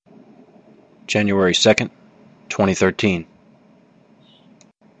January 2nd, 2013.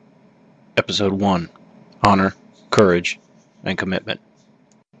 Episode 1. Honor, Courage, and Commitment.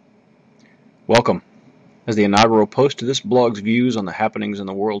 Welcome. As the inaugural post to this blog's views on the happenings in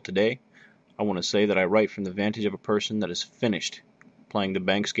the world today, I want to say that I write from the vantage of a person that is finished playing the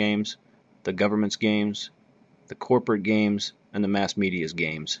bank's games, the government's games, the corporate games, and the mass media's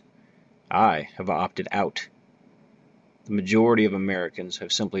games. I have opted out. The majority of Americans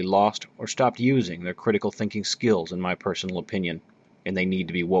have simply lost or stopped using their critical thinking skills, in my personal opinion, and they need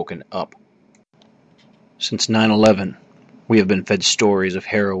to be woken up. Since 9/11, we have been fed stories of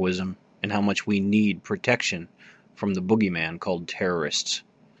heroism and how much we need protection from the boogeyman called terrorists.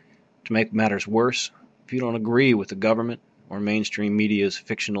 To make matters worse, if you don't agree with the government or mainstream media's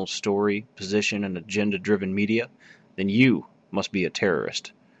fictional story, position, and agenda-driven media, then you must be a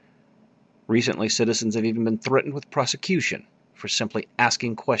terrorist. Recently, citizens have even been threatened with prosecution for simply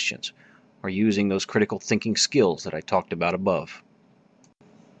asking questions or using those critical thinking skills that I talked about above.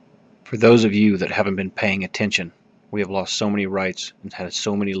 For those of you that haven't been paying attention, we have lost so many rights and had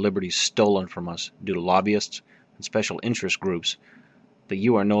so many liberties stolen from us due to lobbyists and special interest groups that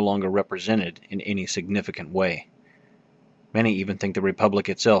you are no longer represented in any significant way. Many even think the republic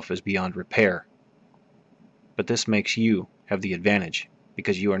itself is beyond repair. But this makes you have the advantage,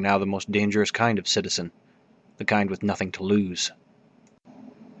 because you are now the most dangerous kind of citizen, the kind with nothing to lose.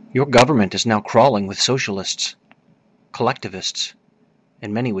 Your government is now crawling with socialists, collectivists,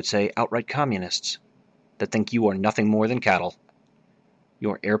 and many would say outright communists, that think you are nothing more than cattle.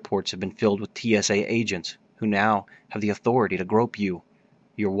 Your airports have been filled with TSA agents who now have the authority to grope you,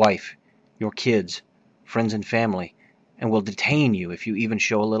 your wife, your kids, friends and family, and will detain you if you even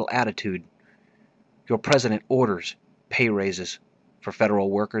show a little attitude. Your president orders pay raises for federal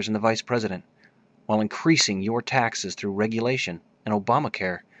workers and the vice president, while increasing your taxes through regulation and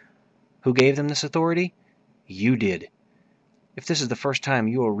Obamacare. Who gave them this authority? You did. If this is the first time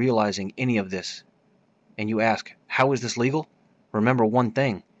you are realizing any of this, and you ask, how is this legal? Remember one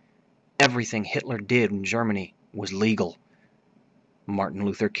thing. Everything Hitler did in Germany was legal. Martin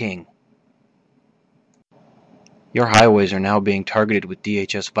Luther King. Your highways are now being targeted with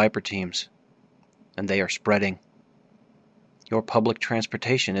DHS Viper teams, and they are spreading. Your public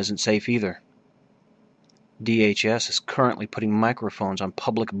transportation isn't safe either. DHS is currently putting microphones on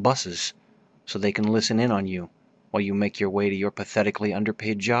public buses so they can listen in on you while you make your way to your pathetically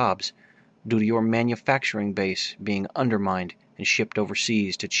underpaid jobs due to your manufacturing base being undermined and shipped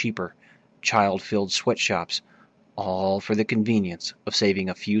overseas to cheaper, child-filled sweatshops, all for the convenience of saving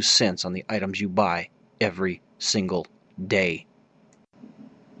a few cents on the items you buy every single day.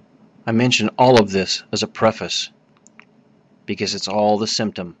 I mention all of this as a preface because it's all the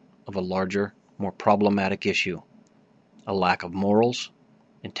symptom of a larger, more problematic issue, a lack of morals,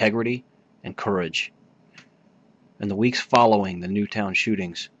 integrity, and courage. In the weeks following the Newtown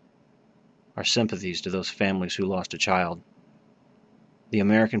shootings, our sympathies to those families who lost a child. The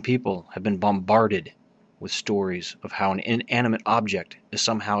American people have been bombarded with stories of how an inanimate object is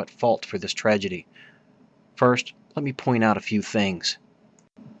somehow at fault for this tragedy. First, let me point out a few things.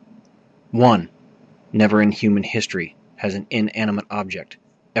 1. Never in human history has an inanimate object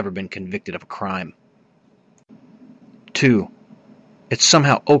ever been convicted of a crime. 2. It's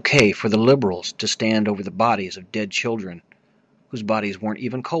somehow okay for the liberals to stand over the bodies of dead children, whose bodies weren't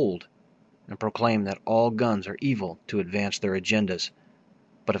even cold, and proclaim that all guns are evil to advance their agendas.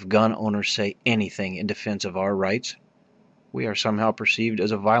 But if gun owners say anything in defense of our rights, we are somehow perceived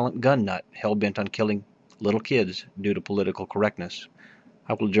as a violent gun nut hell-bent on killing little kids due to political correctness.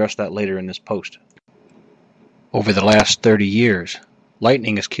 I will address that later in this post. Over the last 30 years,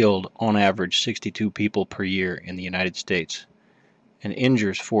 lightning has killed on average 62 people per year in the United States and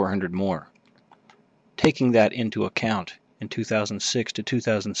injures 400 more. Taking that into account, in 2006 to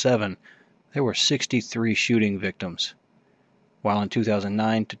 2007, there were 63 shooting victims, while in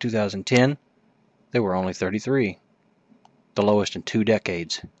 2009 to 2010, there were only 33, the lowest in 2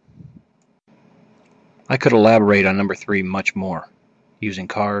 decades. I could elaborate on number 3 much more, using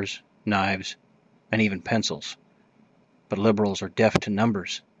cars, knives, and even pencils. But liberals are deaf to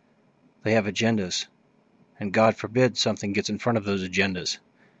numbers. They have agendas, and God forbid something gets in front of those agendas.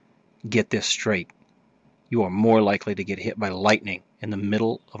 Get this straight. You are more likely to get hit by lightning in the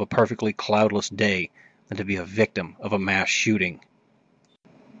middle of a perfectly cloudless day than to be a victim of a mass shooting.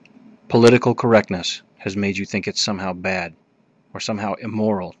 Political correctness has made you think it's somehow bad or somehow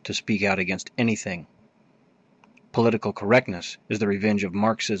immoral to speak out against anything. Political correctness is the revenge of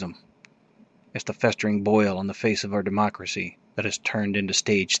Marxism. It's the festering boil on the face of our democracy that has turned into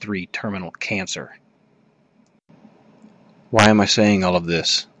stage 3 terminal cancer. Why am I saying all of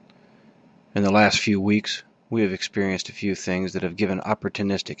this? In the last few weeks, we have experienced a few things that have given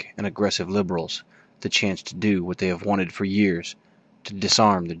opportunistic and aggressive liberals the chance to do what they have wanted for years, to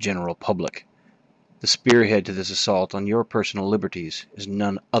disarm the general public. The spearhead to this assault on your personal liberties is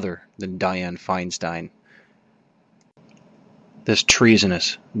none other than Dianne Feinstein. This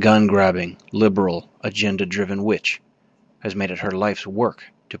treasonous, gun-grabbing, liberal, agenda-driven witch has made it her life's work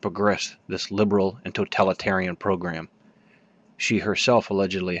to progress this liberal and totalitarian program. She herself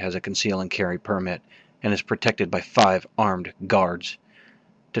allegedly has a conceal and carry permit and is protected by 5 armed guards.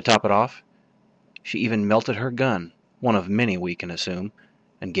 To top it off, she even melted her gun, one of many we can assume,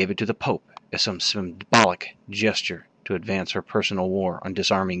 and gave it to the Pope as some symbolic gesture to advance her personal war on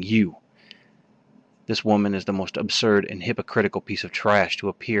disarming you. This woman is the most absurd and hypocritical piece of trash to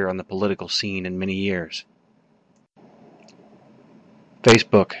appear on the political scene in many years.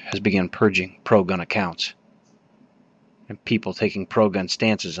 Facebook has begun purging pro-gun accounts, and people taking pro-gun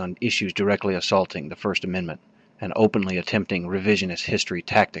stances on issues directly assaulting the First Amendment, and openly attempting revisionist history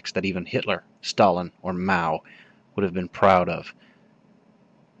tactics that even Hitler, Stalin, or Mao would have been proud of.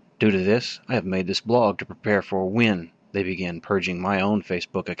 Due to this, I have made this blog to prepare for when they begin purging my own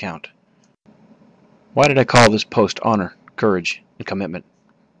Facebook account. Why did I call this post Honor, Courage, and Commitment?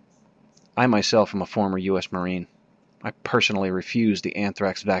 I myself am a former U.S. Marine. I personally refused the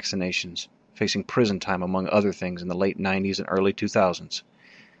anthrax vaccinations, facing prison time among other things in the late 90s and early 2000s.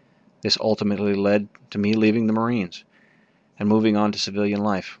 This ultimately led to me leaving the Marines and moving on to civilian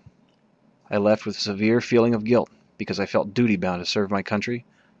life. I left with a severe feeling of guilt because I felt duty-bound to serve my country,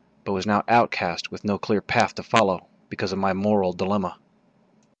 but was now outcast with no clear path to follow because of my moral dilemma.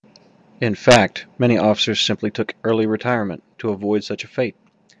 In fact, many officers simply took early retirement to avoid such a fate,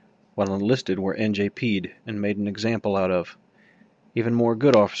 while enlisted were NJP'd and made an example out of. Even more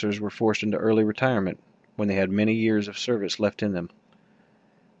good officers were forced into early retirement when they had many years of service left in them.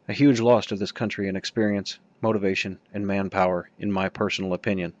 A huge loss to this country in experience, motivation, and manpower, in my personal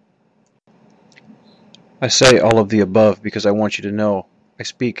opinion. I say all of the above because I want you to know I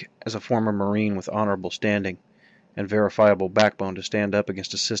speak as a former Marine with honorable standing and verifiable backbone to stand up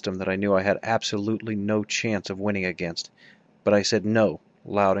against a system that I knew I had absolutely no chance of winning against, but I said no,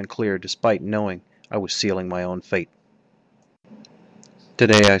 loud and clear, despite knowing I was sealing my own fate.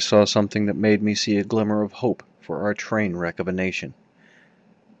 Today I saw something that made me see a glimmer of hope for our train wreck of a nation.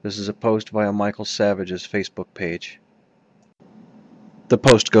 This is a post via Michael Savage's Facebook page. The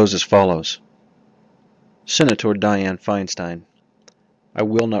post goes as follows. Senator Dianne Feinstein, I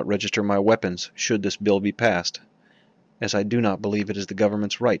will not register my weapons should this bill be passed, as I do not believe it is the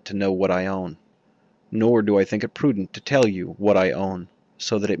government's right to know what I own. Nor do I think it prudent to tell you what I own,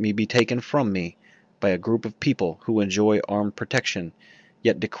 so that it may be taken from me by a group of people who enjoy armed protection,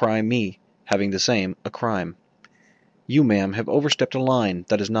 yet decry me having the same a crime. You, ma'am, have overstepped a line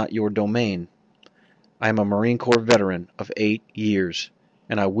that is not your domain. I am a Marine Corps veteran of 8 years,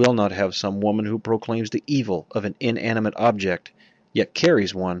 and I will not have some woman who proclaims the evil of an inanimate object, yet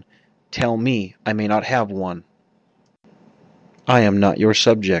carries one, tell me I may not have one. I am not your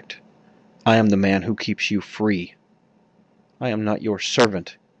subject. I am the man who keeps you free. I am not your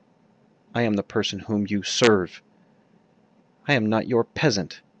servant. I am the person whom you serve. I am not your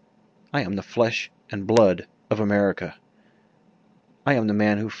peasant. I am the flesh and blood of America. I am the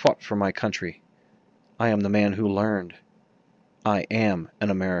man who fought for my country. I am the man who learned. I am an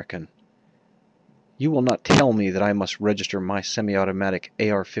American. You will not tell me that I must register my semi-automatic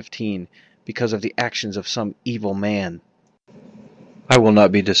AR-15 because of the actions of some evil man. I will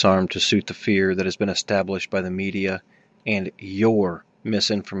not be disarmed to suit the fear that has been established by the media and your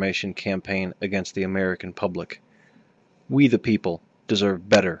misinformation campaign against the American public. We the people deserve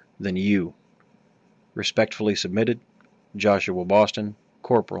better than you. Respectfully submitted, Joshua Boston,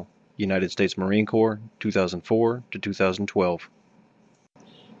 Corporal, United States Marine Corps, 2004 to 2012.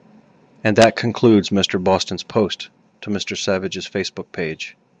 And that concludes Mr. Boston's post to Mr. Savage's Facebook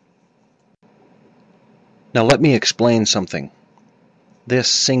page. Now let me explain something. This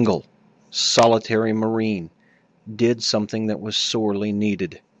single, solitary Marine did something that was sorely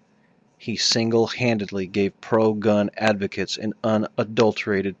needed. He single-handedly gave pro-gun advocates an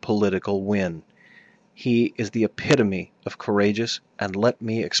unadulterated political win. He is the epitome of courageous, and let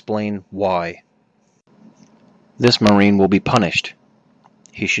me explain why. This Marine will be punished.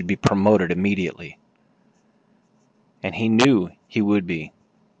 He should be promoted immediately. And he knew he would be.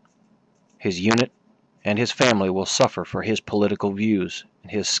 His unit and his family will suffer for his political views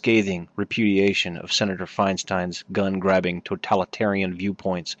and his scathing repudiation of Senator Feinstein's gun-grabbing totalitarian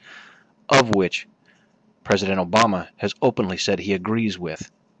viewpoints, of which President Obama has openly said he agrees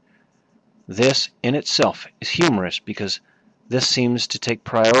with. This in itself is humorous because This seems to take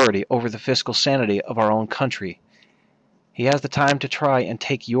priority over the fiscal sanity of our own country. He has the time to try and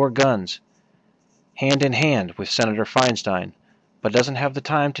take your guns, hand in hand with Senator Feinstein, but doesn't have the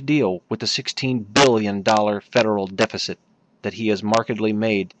time to deal with the $16 billion federal deficit that he has markedly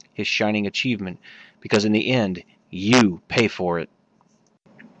made his shining achievement, because in the end, you pay for it.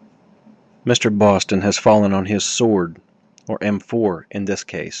 Mr. Boston has fallen on his sword, or M4 in this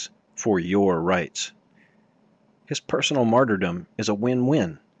case, for your rights. His personal martyrdom is a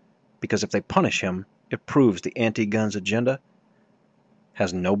win-win, because if they punish him, it proves the anti-guns agenda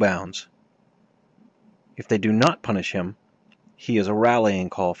has no bounds. If they do not punish him, he is a rallying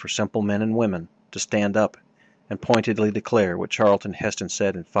call for simple men and women to stand up and pointedly declare what Charlton Heston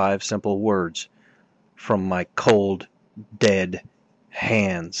said in 5 simple words: from my cold, dead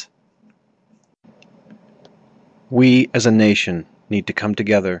hands. We as a nation need to come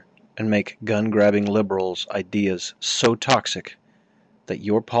together and make gun-grabbing liberals' ideas so toxic that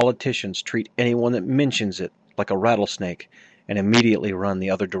your politicians treat anyone that mentions it like a rattlesnake and immediately run the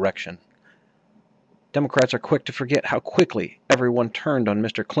other direction. Democrats are quick to forget how quickly everyone turned on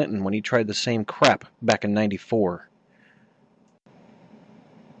Mr. Clinton when he tried the same crap back in '94.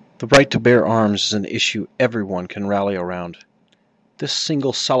 The right to bear arms is an issue everyone can rally around. This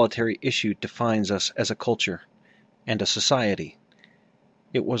single solitary issue defines us as a culture and a society.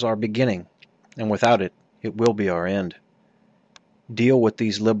 It was our beginning, and without it, it will be our end. Deal with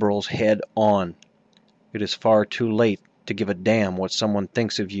these liberals head on. It is far too late to give a damn what someone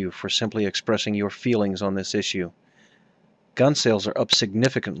thinks of you for simply expressing your feelings on this issue. Gun sales are up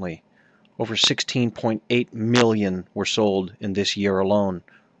significantly. Over 16.8 million were sold in this year alone.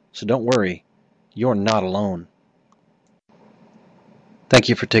 So don't worry, you're not alone. Thank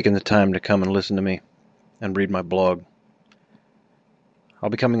you for taking the time to come and listen to me and read my blog. I'll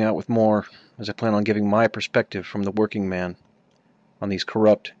be coming out with more, as I plan on giving my perspective from the working man on these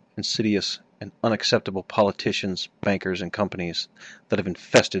corrupt, insidious, and unacceptable politicians, bankers, and companies that have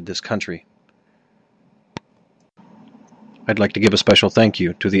infested this country. I'd like to give a special thank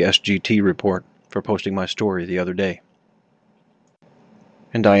you to the SGT Report for posting my story the other day.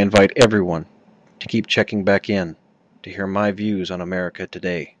 And I invite everyone to keep checking back in to hear my views on America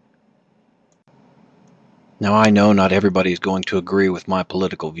today. Now I know not everybody is going to agree with my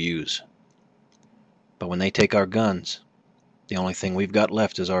political views, but when they take our guns, the only thing we've got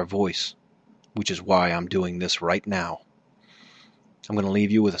left is our voice, which is why I'm doing this right now. I'm going to leave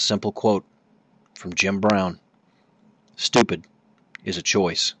you with a simple quote from Jim Brown. Stupid is a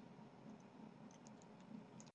choice.